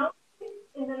 Okay.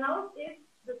 In the nose is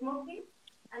the smoky,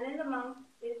 and in the mouth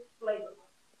is flavor.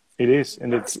 It is,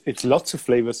 and it's lots of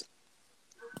flavors.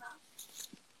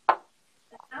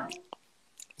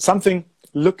 Something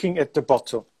looking at the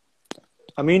bottle.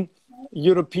 I mean,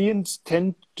 Europeans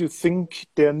tend to think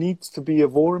there needs to be a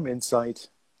worm inside.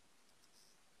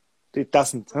 It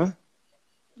doesn't, huh?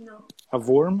 No. A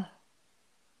worm?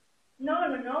 No,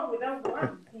 without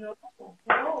worm.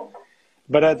 No.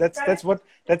 But that's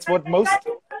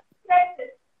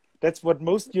what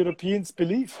most Europeans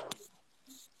believe.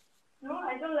 No,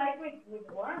 I don't like with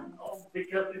worm. Oh,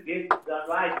 because it is the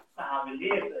right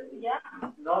belief. Yeah.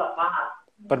 Not a fact.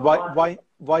 But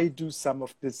why do some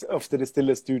of the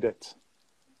distillers do that?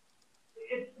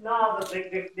 It's not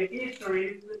the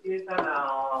history is an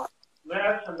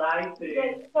merchandise.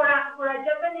 Yes, for a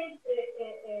Japanese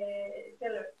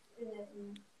seller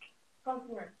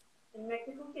consumer in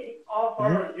Mexico City. Or for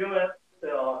U.S.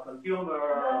 consumer.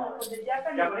 No, for the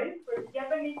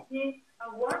Japanese needs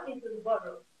a worm into the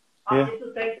bottle. I need to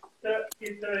say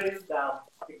history that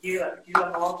tequila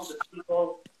most of the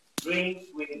people drink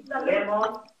with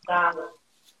lemon, salt,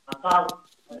 and salt.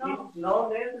 It's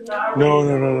not necessary.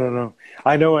 No.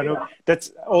 I know.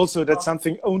 That's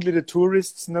something only the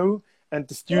tourists know and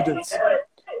the students.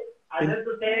 I need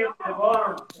to say the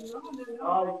worm.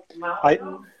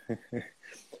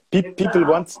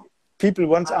 People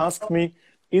once asked me,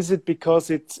 is it because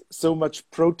it's so much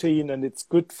protein and it's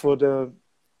good for the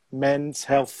man's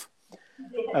health?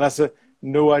 And I said,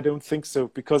 no, I don't think so.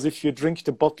 Because if you drink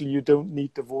the bottle, you don't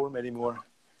need the worm anymore.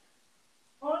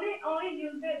 Only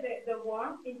use the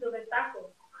worm into the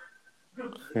taco.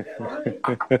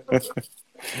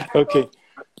 Okay.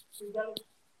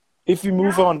 If we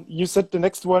move on, you said the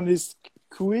next one is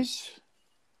quiche.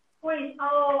 Quiche.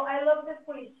 Oh, I love the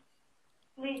quiche.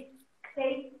 Please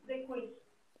taste the quiche.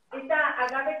 It's a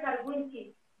agave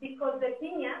carwinchi because the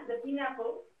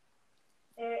pineapple,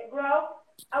 grows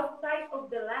outside of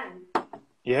the land.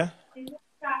 Yeah. It's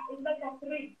like a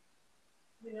tree,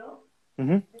 you know?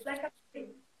 Mm-hmm. It's like a tree.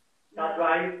 That's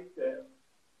why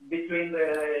between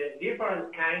the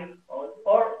different kinds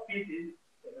or species,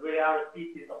 there are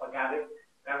species of agave.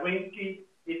 Carwinchi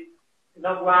is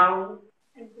not ground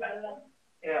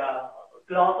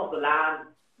close of the land.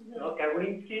 Mm-hmm. You know,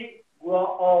 Carwinchi grow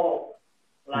all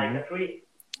like a tree.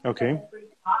 Okay.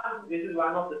 This is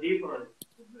one of the differences.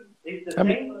 It's the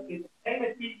same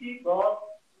species, but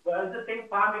it's the same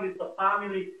family. It's a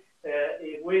family.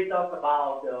 If we talk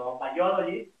about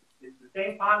biology, it's the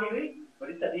same family, but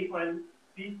it's a different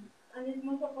species. And it's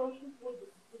not approached with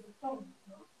the sun,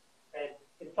 no?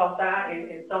 In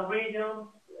some regions,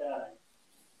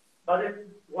 but it's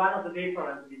one of the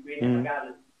differences between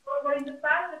agaves. But in the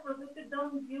past, the producers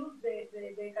don't use the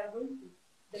carwinchi.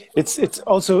 It's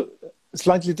also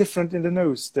slightly different in the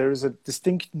nose. There is a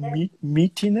distinct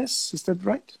meatiness. Is that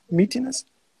right? Meatiness?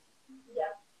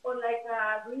 Yeah, or like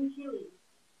a green chili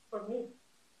for me.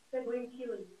 The green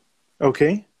chili.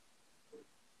 Okay.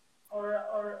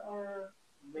 Or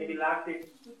maybe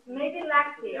lactic. Maybe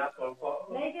lactic. Yeah,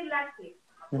 maybe lactic.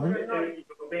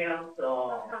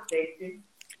 Tasting.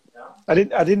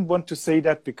 I didn't want to say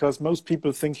that because most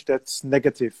people think that's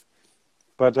negative.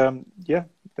 But yeah,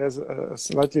 there's a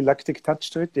slightly lactic touch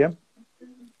to it, yeah.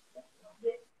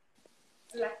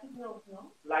 Lactic no.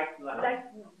 Like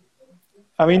no.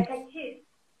 I mean, like a cheese.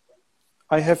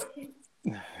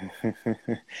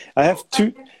 I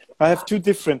have two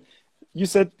different. You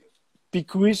said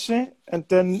picuiche and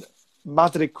then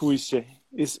madre cuiche.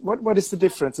 What is the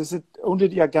difference? Is it only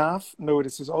the agave? No,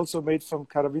 this is also made from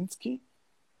Karavinsky.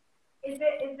 Is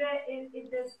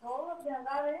the soul of the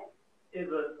agave? Is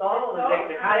the soul of the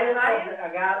highest of the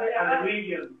agave and the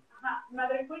region.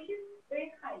 Madre cuiche is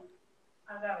very high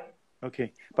agave.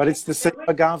 Okay, but it's the same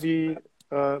agave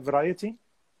variety?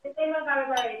 The same agave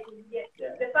variety, yes.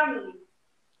 Yeah. The family.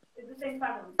 It's the same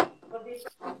family. But this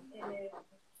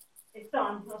is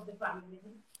son of the family.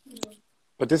 Mm-hmm.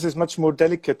 But this is much more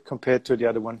delicate compared to the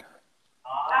other one.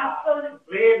 Absolutely.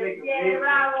 Really? Yeah,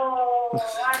 bravo.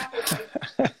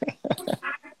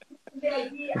 The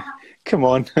idea. Come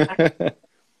on.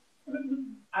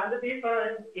 And the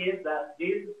difference is that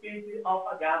this species of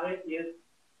agave is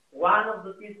one of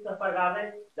the pieces of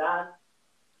agave that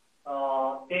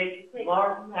takes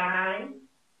more time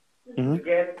to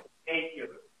get mature.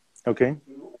 Okay.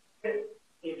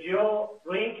 If you're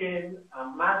drinking a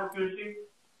Massachusetts,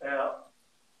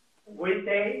 we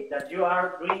say that you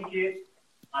are drinking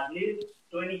at least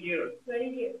 20 years. 20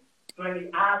 years.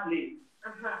 20 at least.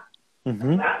 Uh-huh.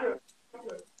 Mm-hmm.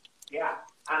 Yeah.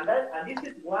 And this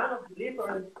is one of the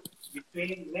differences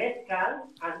between Mezcal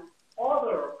and all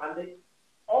the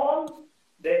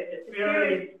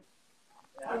spirits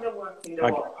in the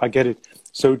world. I get it.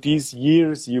 So these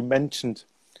years you mentioned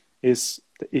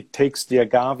it takes the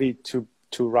agave to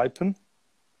ripen.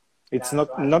 It's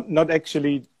not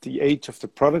actually the age of the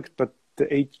product, but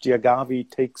the age the agave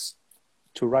takes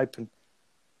to ripen.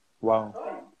 Wow.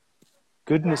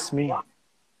 Goodness me.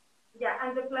 Yeah,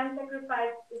 and the plant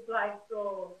sacrifice is like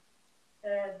so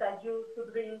that you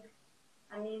to drink,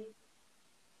 and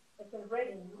it's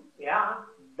already, no? Yeah,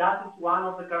 that is one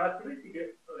of the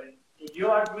characteristics. If you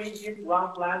are drinking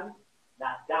one plant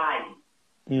that dies,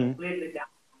 completely dies.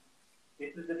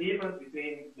 This is the difference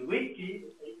between the whiskey.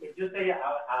 If you say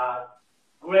a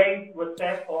great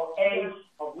recipe or age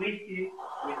of whiskey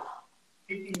with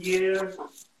 15 years,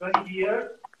 20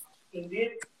 years, in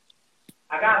this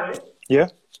agave,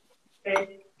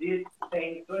 take this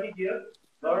same 20 years,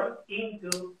 burn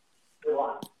into the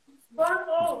wine. Burn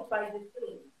old by the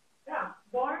tree. Yeah,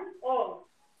 burn old.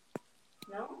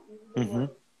 No? Mm-hmm.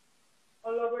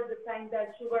 All over the time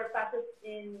that sugar passes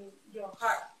in your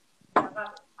heart.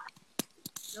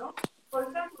 No? For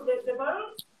example, the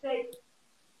bottle says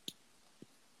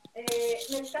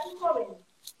Mezcal joven.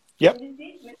 Yep. You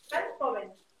see? Mezcal joven.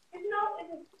 It's not,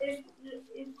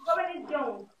 it's joven is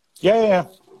young. Yeah.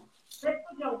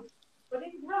 Mezcal young. But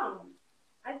it's wrong.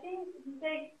 I think to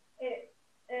say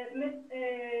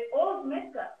old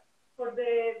mezcal for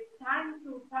the time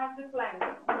to pass the plant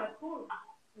in a cool.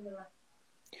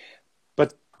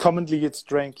 But commonly it's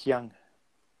drank young,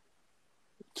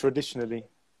 traditionally.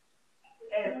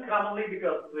 And commonly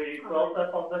because the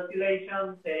process of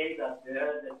distillation say that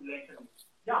the distillation is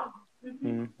young.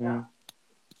 Yeah.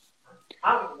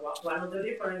 One of the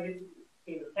difference is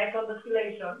in the second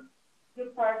distillation,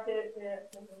 you part the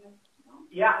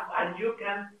yeah, and you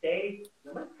can taste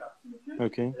the mezcal.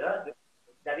 Okay.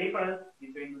 The difference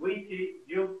between whiskey,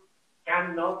 you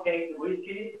cannot taste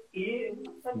whiskey in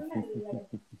the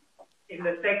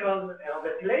second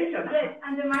distillation. Yes,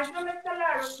 and the maestro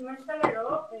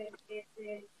mezcalero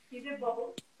see the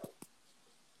bubble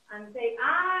and say,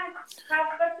 have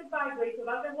specified way to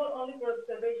alcohol only for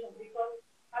observation because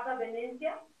have a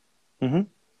venencia.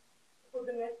 Put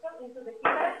the mezcal into the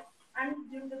jícara and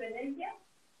use the venencia.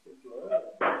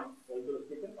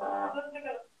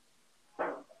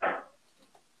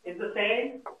 It's the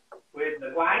same with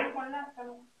the wine.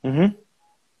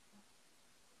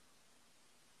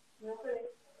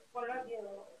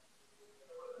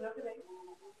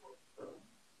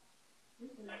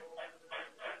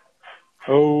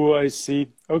 Oh, I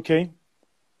see. Okay.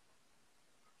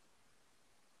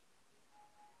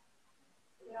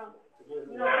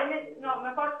 No,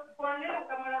 mejor ponle la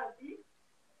cámara así.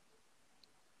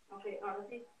 Okay, ahora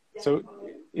sí. So,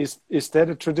 is that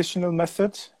a traditional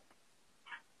method?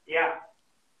 Yeah.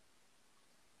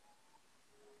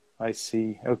 I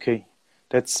see. Okay.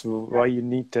 That's why you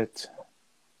need that.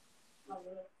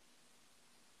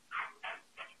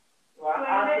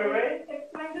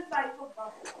 Explain the cycle.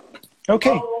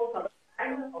 Okay.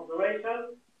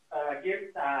 Observation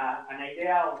gives an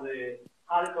idea of the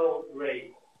alcohol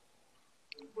rate.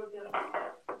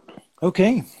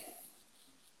 Okay.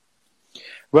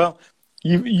 Well,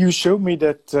 you showed me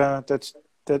that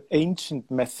ancient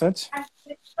method.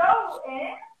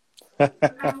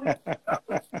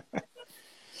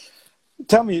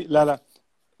 Tell me, Lala,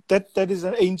 that is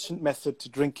an ancient method to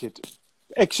drink it.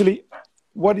 Actually,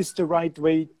 what is the right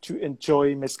way to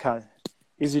enjoy mezcal?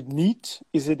 Is it neat?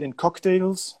 Is it in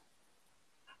cocktails?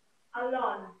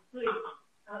 Alone, please.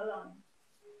 Alone.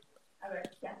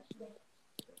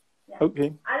 Yeah.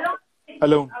 Okay.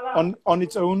 Alone. On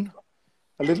its own.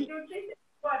 A little. You drink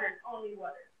water, only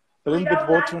water. A little bit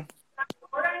water.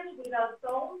 Orange without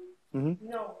salt.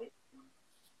 No,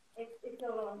 it's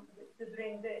alone to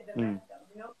drink the mezcal,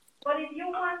 you know. But if you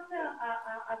want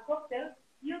a cocktail,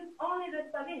 use only the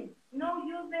espadín. No,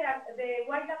 use the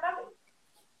white agave.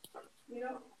 You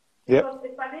know, because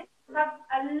espadín have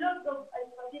a lot of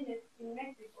espadines in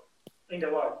Mexico. In the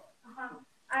world.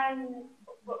 And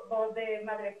but the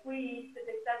Madrequis, the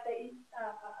Textate is a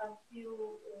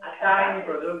few. A tiny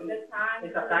production.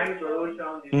 It's a tiny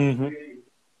production.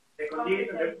 The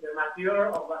condition, the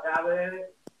material of agave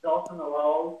doesn't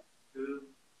allow to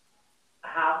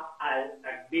have a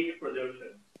big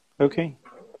production. Okay.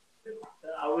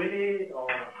 Really,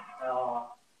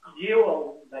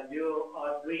 you that you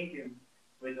are drinking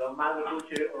with a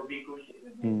Madrecuche or Bicuche.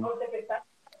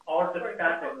 Or the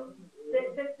Tepestate. The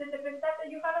Tepestate,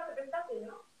 you have a Tepestate,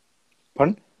 no?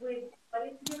 Pardon?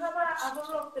 You have a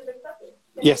bottle of Tepestate.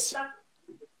 Yes.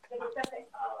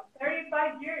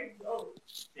 35 years old.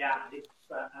 Yeah, it's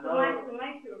another.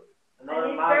 And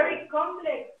it's very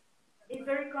complex. It's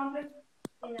very complex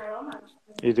in aroma.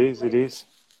 It is. It is.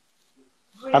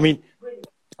 I mean,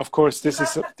 of course, this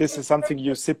is something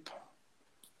you sip.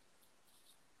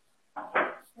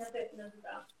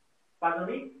 Pardon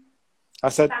me? I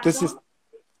said this is.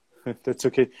 That's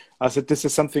okay. I said this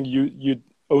is something you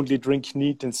only drink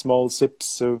neat in small sips.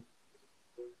 So.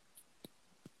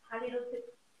 A little sip.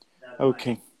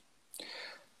 Okay.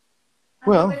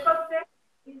 Well. The cocktail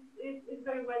is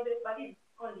very well defined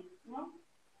only, no?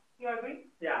 You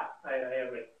agree? Yeah, I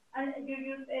agree. And you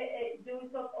use a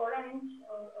juice of orange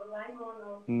or lemon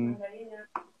or mandarina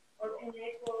or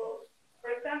añejo.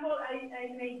 For example, I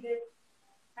made this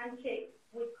handshake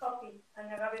with coffee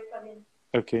and agave espadín.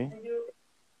 Okay. And you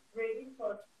ready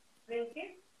for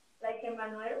drinking like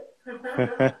Emmanuel?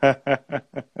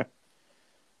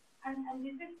 And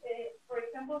this is, for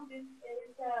example, this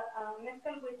is a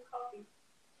mezcal with coffee.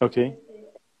 Okay.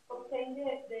 Obtain the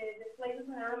flavors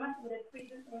and aromas in the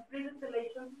three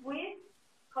distillations with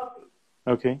coffee.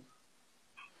 Okay.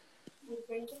 We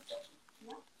drink it,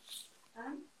 yeah?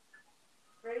 And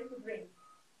ready to drink.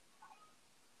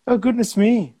 Oh, goodness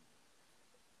me.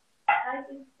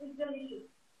 It's delicious.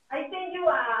 I think you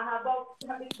are about to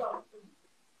have it gone.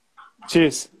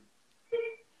 Cheers.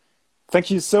 Thank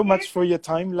you so much for your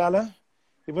time, Lala.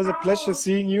 It was a pleasure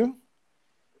seeing you.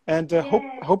 And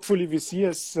hopefully we see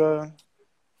us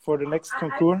for the next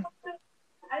concours.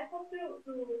 I hope to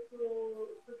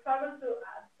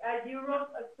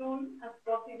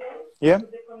Yeah. to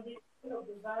the condition of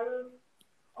the barrel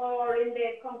or in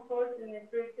the comfort in the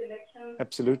spirit selection.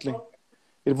 Absolutely.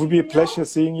 It would be a pleasure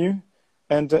seeing you.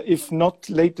 And if not,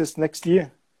 latest next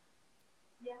year.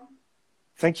 Yeah.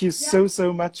 Thank you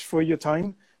so much for your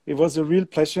time. It was a real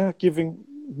pleasure giving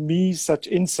me such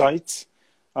insights.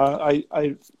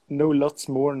 I know lots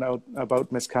more now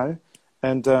about Mezcal.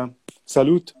 And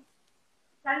salud.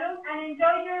 Salud, and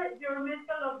enjoy your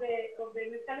mezcal of the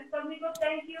Mezcal Cósmico.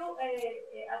 Thank you,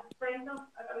 as friends of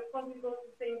Cósmico, to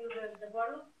send you the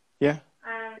bottle. Yeah.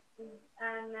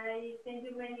 And I send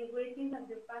you many greetings of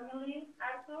your family,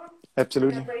 Arthur.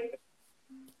 Absolutely.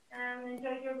 And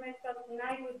enjoy your mezcal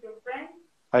tonight with your friends.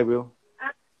 I will.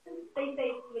 And stay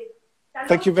safe, please. Salud.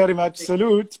 Thank you very much.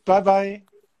 Salud. Bye-bye.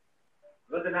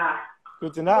 Good night.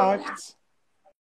 Gute Nacht.